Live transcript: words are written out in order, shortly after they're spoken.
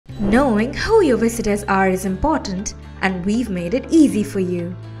Knowing who your visitors are is important, and we've made it easy for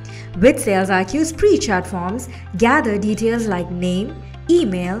you. With SalesIQ's pre-chat forms, gather details like name,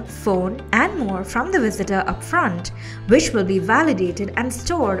 email, phone, and more from the visitor upfront, which will be validated and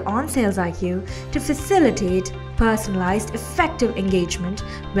stored on SalesIQ to facilitate personalized, effective engagement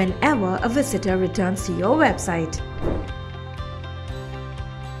whenever a visitor returns to your website.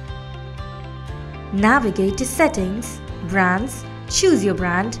 Navigate to Settings, Brands, choose your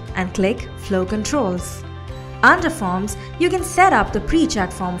brand, and click Flow Controls. Under Forms, you can set up the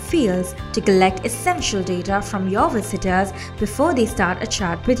pre-chat form fields to collect essential data from your visitors before they start a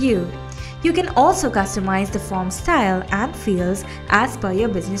chat with you. You can also customize the form style and fields as per your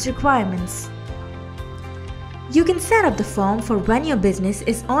business requirements. You can set up the form for when your business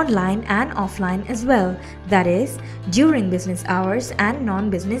is online and offline as well, that is, during business hours and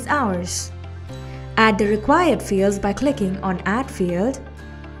non-business hours. Add the required fields by clicking on Add Field.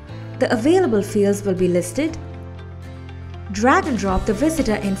 The available fields will be listed. Drag and drop the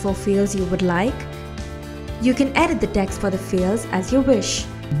visitor info fields you would like. You can edit the text for the fields as you wish.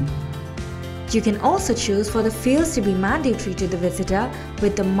 You can also choose for the fields to be mandatory to the visitor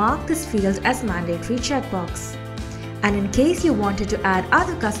with the Mark this field as mandatory checkbox. And in case you wanted to add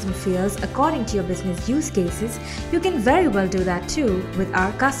other custom fields according to your business use cases, you can very well do that too with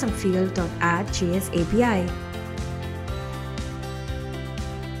our customfield.add.js API.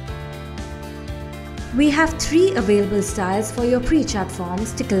 We have 3 available styles for your pre-chat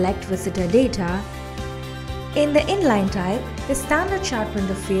forms to collect visitor data. In the inline type, the standard chat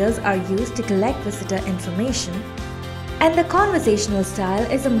window fields are used to collect visitor information. And the conversational style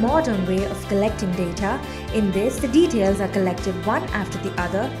is a modern way of collecting data. In this, the details are collected one after the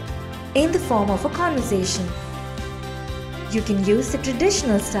other in the form of a conversation. You can use the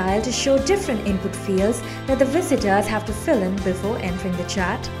traditional style to show different input fields that the visitors have to fill in before entering the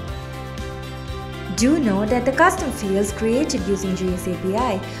chat. Do know that the custom fields created using JS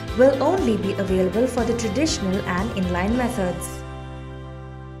API will only be available for the traditional and inline methods.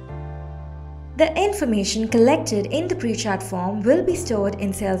 The information collected in the pre-chat form will be stored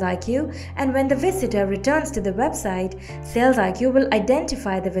in SalesIQ, and when the visitor returns to the website, SalesIQ will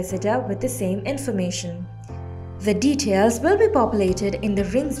identify the visitor with the same information. The details will be populated in the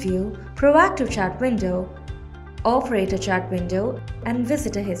Rings View, Proactive Chat window, Operator Chat window, and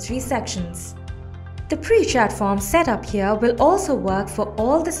Visitor History sections. The pre-chat form setup here will also work for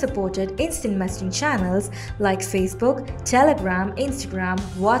all the supported instant messaging channels like Facebook, Telegram, Instagram,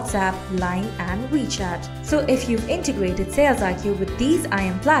 WhatsApp, Line, and WeChat. So if you've integrated SalesIQ with these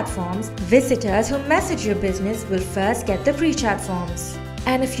IM platforms, visitors who message your business will first get the pre-chat forms.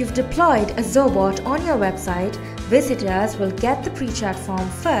 And if you've deployed a Zoho bot on your website, visitors will get the pre-chat form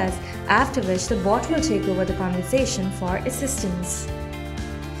first, after which the bot will take over the conversation for assistance.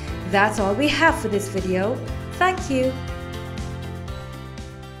 That's all we have for this video. Thank you.